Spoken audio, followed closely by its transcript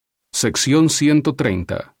Sección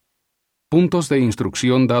 130. Puntos de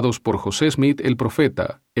instrucción dados por José Smith el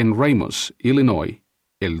profeta en Ramos, Illinois,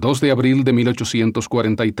 el 2 de abril de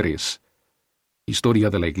 1843. Historia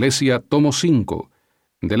de la Iglesia, tomo 5,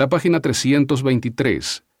 de la página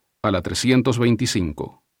 323 a la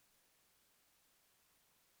 325.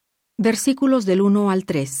 Versículos del 1 al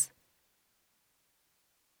 3.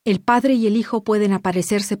 El Padre y el Hijo pueden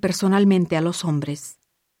aparecerse personalmente a los hombres.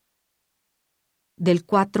 Del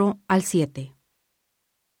 4 al 7.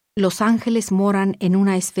 Los ángeles moran en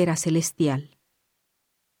una esfera celestial.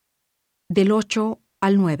 Del 8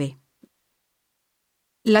 al 9.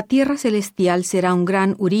 La tierra celestial será un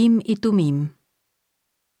gran Urim y Tumim.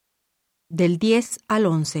 Del 10 al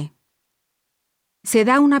 11. Se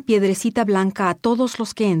da una piedrecita blanca a todos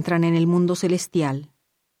los que entran en el mundo celestial.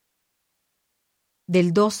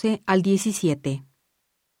 Del 12 al 17.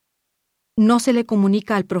 No se le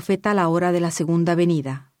comunica al profeta la hora de la segunda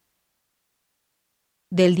venida.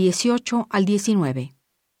 Del 18 al 19.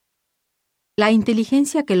 La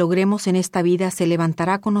inteligencia que logremos en esta vida se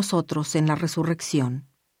levantará con nosotros en la resurrección.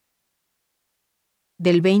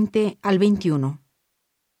 Del 20 al 21.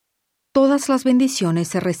 Todas las bendiciones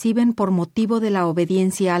se reciben por motivo de la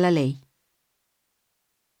obediencia a la ley.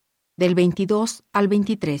 Del 22 al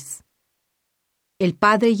 23. El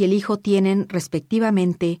Padre y el Hijo tienen,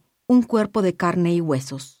 respectivamente, un cuerpo de carne y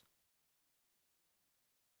huesos.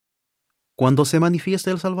 Cuando se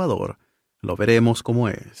manifieste el Salvador, lo veremos como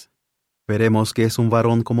es. Veremos que es un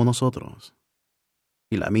varón como nosotros.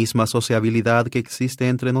 Y la misma sociabilidad que existe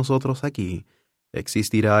entre nosotros aquí,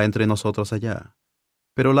 existirá entre nosotros allá,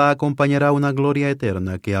 pero la acompañará una gloria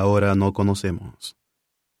eterna que ahora no conocemos.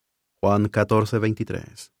 Juan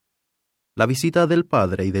 14:23. La visita del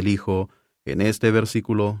Padre y del Hijo en este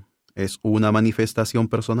versículo es una manifestación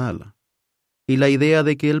personal, y la idea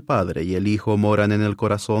de que el Padre y el Hijo moran en el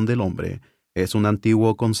corazón del hombre es un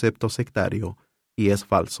antiguo concepto sectario y es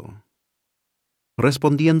falso.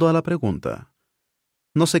 Respondiendo a la pregunta,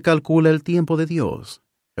 no se calcula el tiempo de Dios,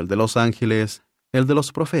 el de los ángeles, el de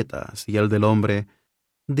los profetas y el del hombre,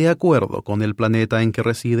 de acuerdo con el planeta en que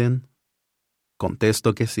residen.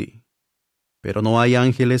 Contesto que sí, pero no hay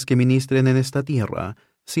ángeles que ministren en esta tierra,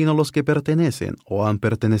 sino los que pertenecen o han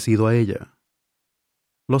pertenecido a ella.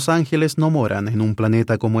 Los ángeles no moran en un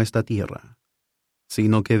planeta como esta tierra,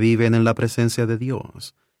 sino que viven en la presencia de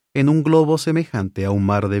Dios, en un globo semejante a un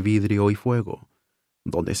mar de vidrio y fuego,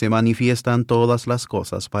 donde se manifiestan todas las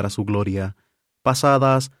cosas para su gloria,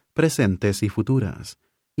 pasadas, presentes y futuras,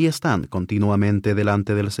 y están continuamente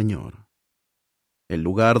delante del Señor. El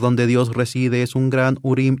lugar donde Dios reside es un gran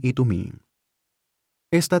Urim y Tumim.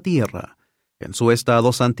 Esta tierra, en su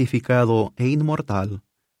estado santificado e inmortal,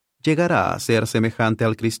 llegará a ser semejante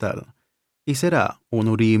al cristal, y será un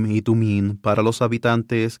Urim y Tumim para los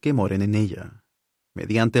habitantes que moren en ella,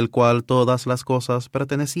 mediante el cual todas las cosas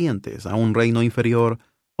pertenecientes a un reino inferior,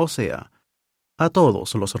 o sea, a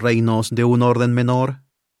todos los reinos de un orden menor,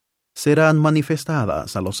 serán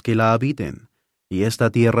manifestadas a los que la habiten, y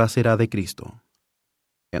esta tierra será de Cristo.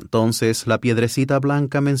 Entonces la piedrecita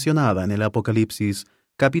blanca mencionada en el Apocalipsis,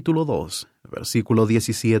 capítulo 2, versículo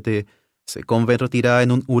 17, se convertirá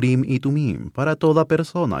en un Urim y Tumim para toda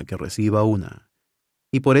persona que reciba una,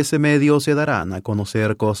 y por ese medio se darán a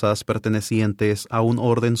conocer cosas pertenecientes a un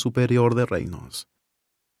orden superior de reinos.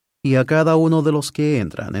 Y a cada uno de los que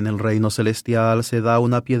entran en el reino celestial se da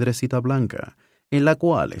una piedrecita blanca, en la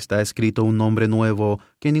cual está escrito un nombre nuevo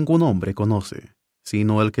que ningún hombre conoce,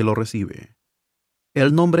 sino el que lo recibe.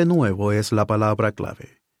 El nombre nuevo es la palabra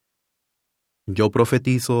clave. Yo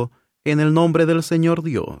profetizo, en el nombre del Señor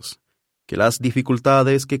Dios, que las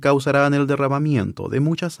dificultades que causarán el derramamiento de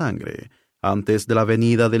mucha sangre antes de la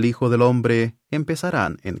venida del Hijo del Hombre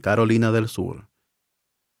empezarán en Carolina del Sur.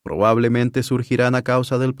 Probablemente surgirán a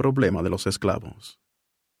causa del problema de los esclavos.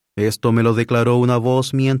 Esto me lo declaró una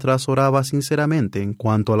voz mientras oraba sinceramente en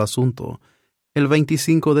cuanto al asunto, el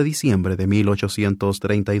 25 de diciembre de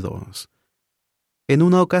 1832. En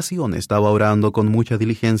una ocasión estaba orando con mucha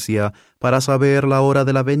diligencia para saber la hora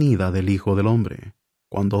de la venida del Hijo del Hombre,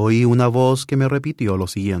 cuando oí una voz que me repitió lo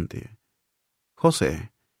siguiente: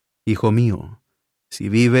 José, hijo mío, si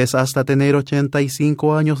vives hasta tener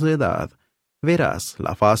 85 años de edad, verás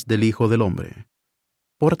la faz del Hijo del Hombre.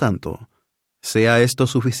 Por tanto, sea esto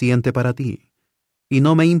suficiente para ti, y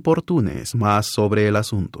no me importunes más sobre el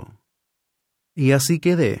asunto. Y así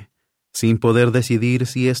quedé, sin poder decidir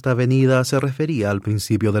si esta venida se refería al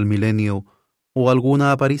principio del milenio o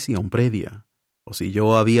alguna aparición previa, o si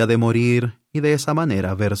yo había de morir y de esa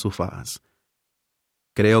manera ver su faz.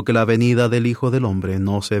 Creo que la venida del Hijo del Hombre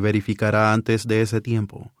no se verificará antes de ese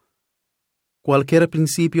tiempo. Cualquier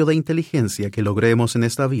principio de inteligencia que logremos en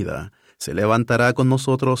esta vida se levantará con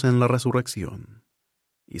nosotros en la resurrección.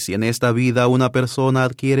 Y si en esta vida una persona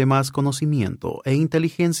adquiere más conocimiento e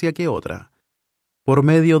inteligencia que otra, por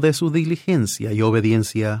medio de su diligencia y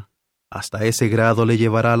obediencia, hasta ese grado le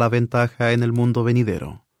llevará la ventaja en el mundo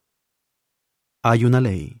venidero. Hay una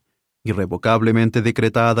ley, irrevocablemente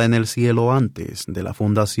decretada en el cielo antes de la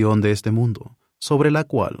fundación de este mundo, sobre la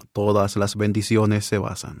cual todas las bendiciones se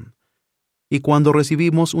basan. Y cuando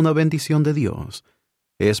recibimos una bendición de Dios,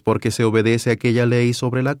 es porque se obedece a aquella ley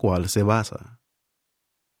sobre la cual se basa.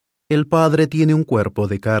 El Padre tiene un cuerpo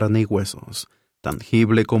de carne y huesos,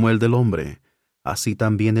 tangible como el del hombre, así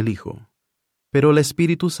también el Hijo. Pero el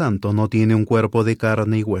Espíritu Santo no tiene un cuerpo de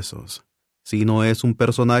carne y huesos, sino es un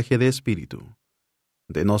personaje de espíritu.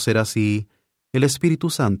 De no ser así, el Espíritu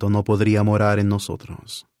Santo no podría morar en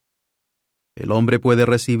nosotros. El hombre puede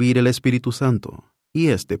recibir el Espíritu Santo, y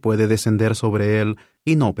éste puede descender sobre él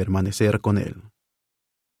y no permanecer con él.